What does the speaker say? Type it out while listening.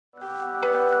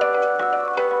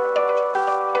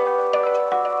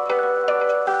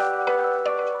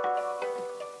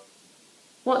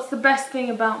best thing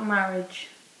about marriage?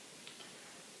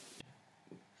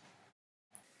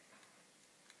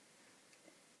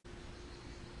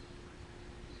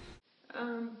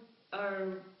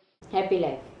 Our happy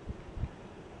life.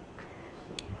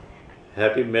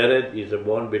 Happy marriage is a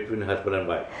bond between husband and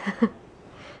wife.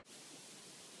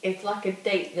 It's like a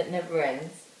date that never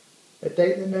ends. A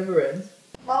date that never ends?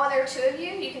 Well, when there are two of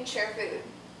you, you can share food.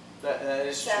 That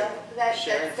is so true. That's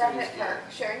definite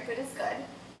perk. Sharing food is good.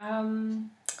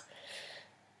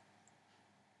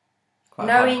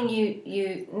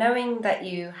 Knowing that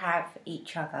you have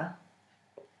each other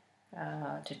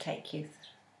to take you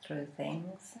through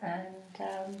things, and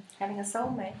having a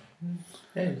soulmate.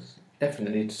 Yes,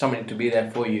 definitely. It's somebody to be there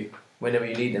for you whenever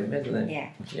you need them, isn't it? Yeah.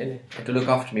 And to look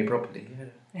after me properly.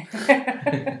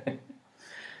 Yeah.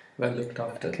 Well looked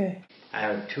after. Okay. I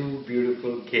have 2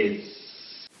 beautiful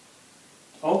kids.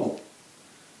 Oh,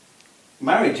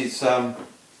 marriage is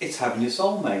it's having your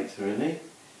soulmate, really.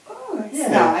 Oh, it's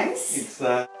nice. It's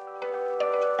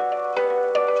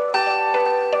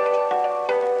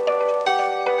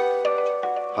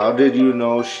How did you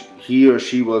know he or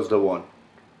she was the one?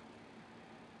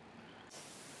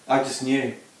 I just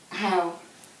knew. How?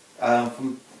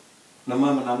 From the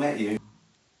moment I met you.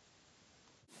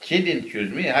 She didn't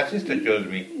choose me, her sister chose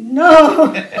me.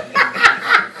 No!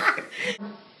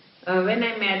 When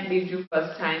I met Biju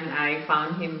first time, I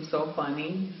found him so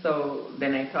funny, so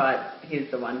then I thought he's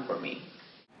the one for me.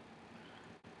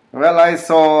 Well, I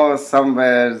saw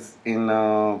somewhere in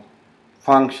a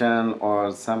function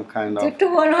or some kind of... We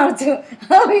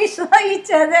saw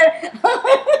each other.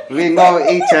 We know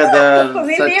each other.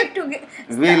 We live together.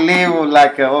 We live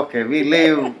like, we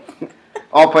live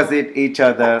opposite each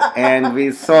other, and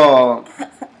we saw,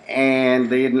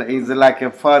 and it's like a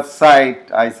first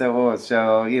sight. I said, oh,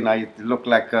 so, it looked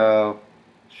like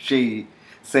she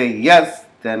say yes,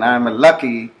 then I'm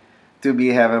lucky to be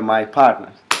having my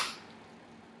partner.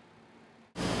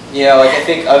 Yeah, like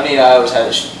I always had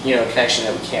this, connection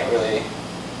that we can't really,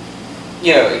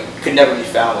 it could never be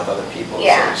found with other people.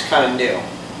 Yeah. So it's kind of new. I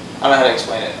don't know how to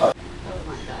explain it. Oh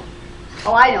my God.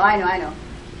 Oh, I know.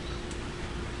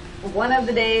 One of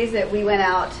the days that we went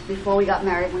out before we got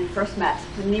married, when we first met,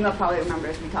 and Nima probably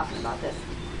remembers me talking about this,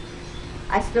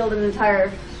 I spilled an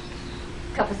entire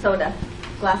glass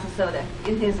of soda,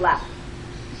 in his lap.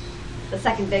 The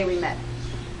second day we met.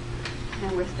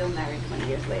 And we're still married 20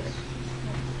 years later.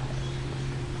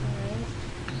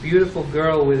 Beautiful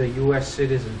girl with a U.S.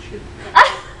 citizenship.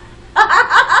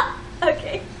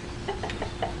 Okay.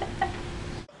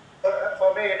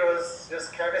 For me, it was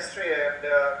just chemistry, and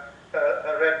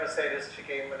a red Mercedes. She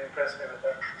came and impressed me with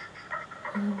that.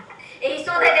 He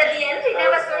saw that at the end. He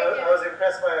never saw it. I was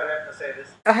impressed by a red Mercedes.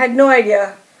 I had no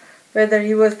idea whether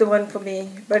he was the one for me,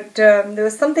 but there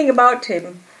was something about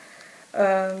him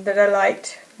that I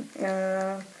liked.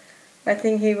 I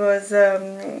think he was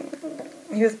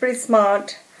pretty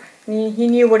smart. He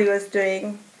knew what he was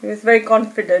doing. He was very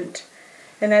confident,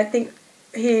 and I think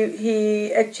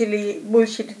he actually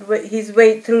bullshitted his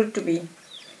way through to me,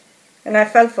 and I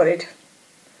fell for it.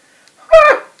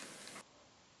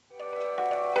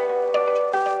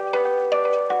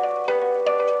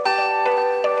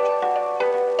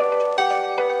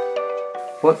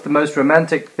 What's the most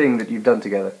romantic thing that you've done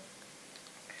together?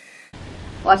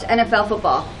 Watch NFL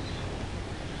football.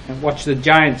 And watch the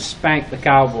Giants spank the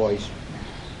Cowboys.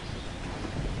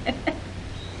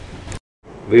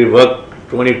 We worked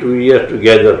 22 years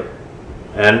together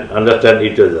and understand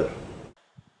each other.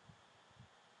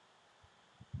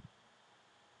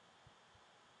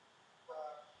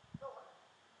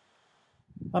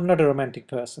 I'm not a romantic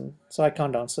person, so I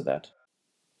can't answer that.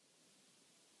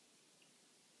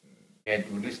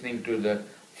 And listening to the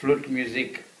flute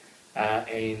music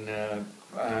in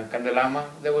Kandalama,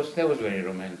 that was very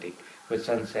romantic, with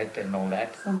sunset and all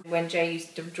that. When Jay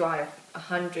used to drive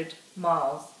 100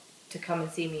 miles to come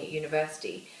and see me at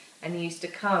university, and he used to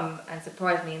come and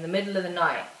surprise me in the middle of the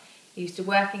night. He used to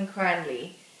work in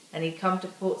Cranley, and he'd come to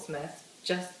Portsmouth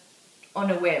just on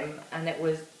a whim, and it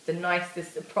was the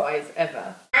nicest surprise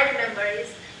ever. I remember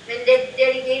is when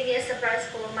Daddy gave me a surprise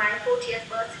for my 40th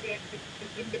birthday.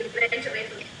 We went away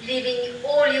from leaving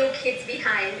all you kids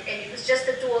behind, and it was just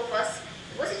the two of us.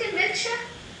 Was it in Wiltshire?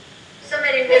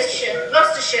 Somewhere in Wiltshire,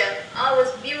 Gloucestershire. Oh, it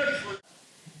was beautiful.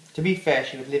 To be fair,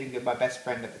 she was living with my best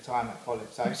friend at the time at college,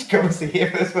 so I just go and see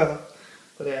him as well.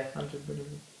 But yeah, 100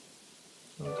 million.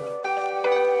 Long time.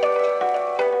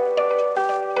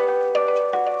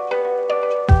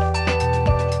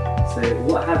 So,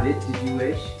 what habit did you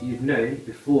wish you'd known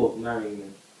before marrying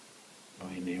him?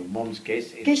 In your mom's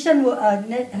case, Kishan,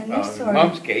 next, sorry.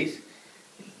 mom's case,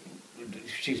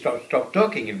 she stopped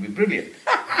talking, it'd be brilliant.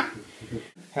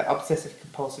 Her obsessive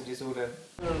compulsive disorder.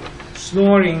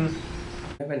 Snoring.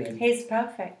 He's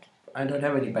perfect. I don't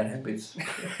have any bad habits.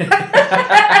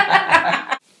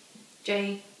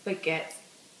 Jay forgets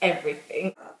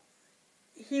everything.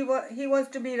 He wants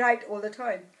to be right all the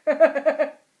time.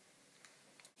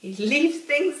 He leaves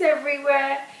things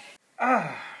everywhere.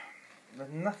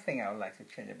 There's nothing I would like to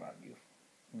change about you.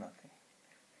 Nothing.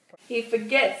 He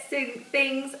forgets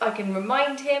things. I can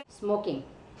remind him. Smoking.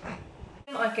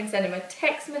 I can send him a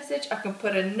text message. I can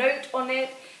put a note on it,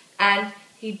 and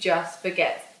he just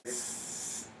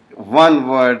forgets. One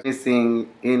word missing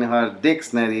in her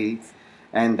dictionary,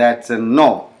 and that's a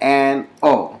no.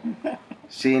 N-O.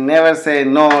 She never say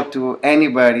no to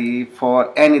anybody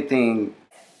for anything.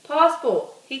 Passport.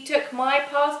 He took my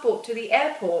passport to the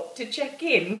airport to check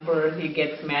in. He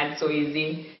gets mad so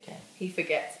easy. He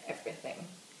forgets everything.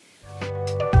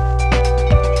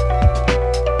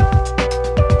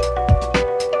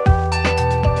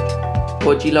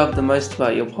 What do you love the most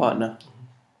about your partner?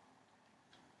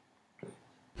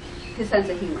 His sense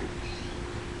of humor.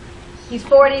 He's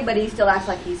 40, but he still acts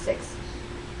like he's 6.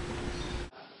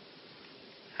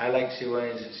 I like she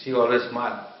always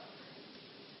smart.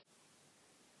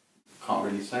 Can't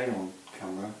really say on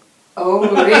camera. Oh,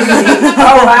 really?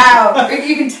 Oh, wow.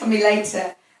 You can tell me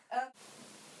later.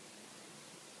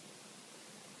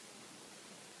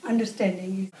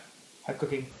 Understanding. Her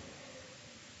cooking.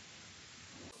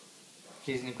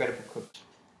 She's an incredible cook.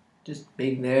 Just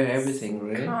being there, everything,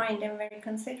 really. Kind and very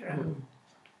considerate.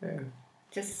 Yeah.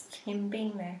 Just him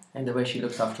being there. And the way she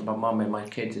looks after my mum and my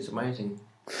kids is amazing.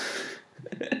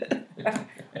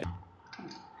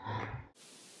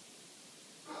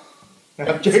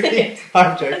 I'm joking.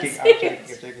 I'm joking.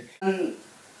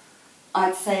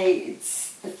 I'd say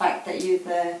it's the fact that you're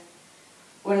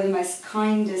one of the most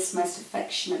kindest, most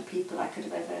affectionate people I could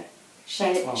have ever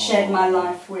shared my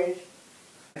life with.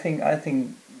 I think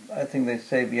they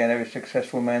say behind every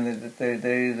successful man that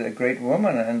there is a great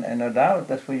woman, and no doubt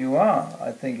that's what you are.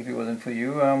 I think if it wasn't for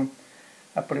you, I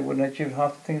probably wouldn't have achieved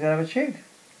half the things that I've achieved.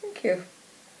 Thank you.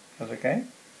 That's okay.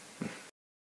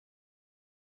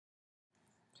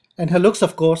 And her looks,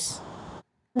 of course.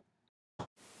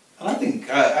 And I think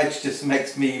it just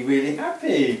makes me really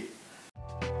happy.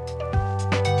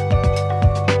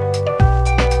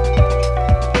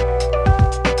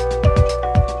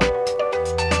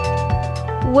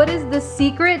 What is the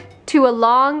secret to a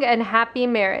long and happy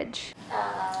marriage?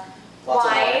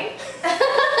 Wine.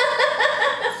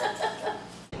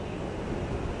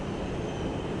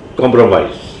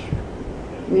 Compromise.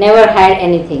 Never hide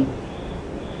anything.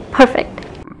 Perfect.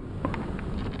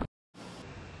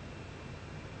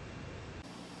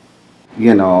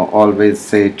 You know, always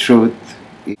say truth.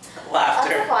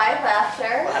 Laughter.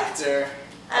 Laughter.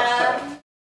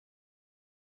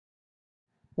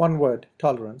 One word,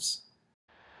 tolerance.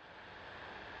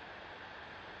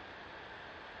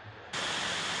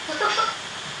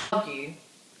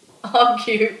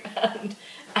 Argue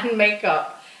and make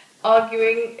up.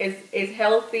 Arguing is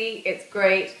healthy, it's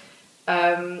great,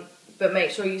 but make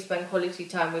sure you spend quality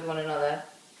time with one another.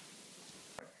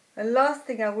 And last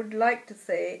thing I would like to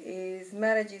say is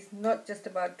marriage is not just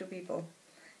about two people.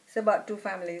 It's about two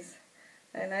families.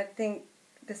 And I think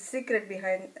the secret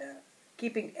behind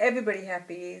keeping everybody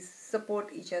happy is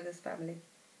support each other's family.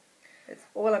 That's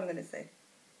all I'm going to say.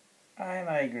 And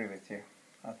I agree with you.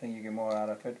 I think you get more out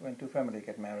of it when two families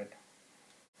get married.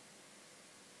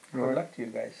 Good luck to you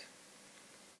guys.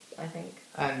 I think.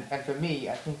 And for me,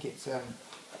 I think it's and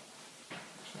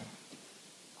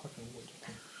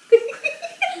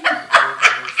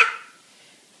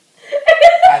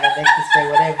they can say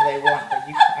whatever they want, but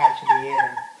you can actually hear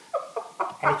them.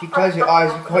 And if you close your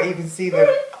eyes, you can't even see them,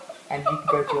 and you can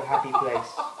go to a happy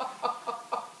place.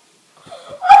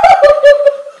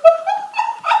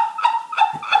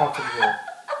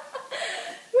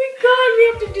 We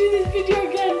have to do this video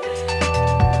again.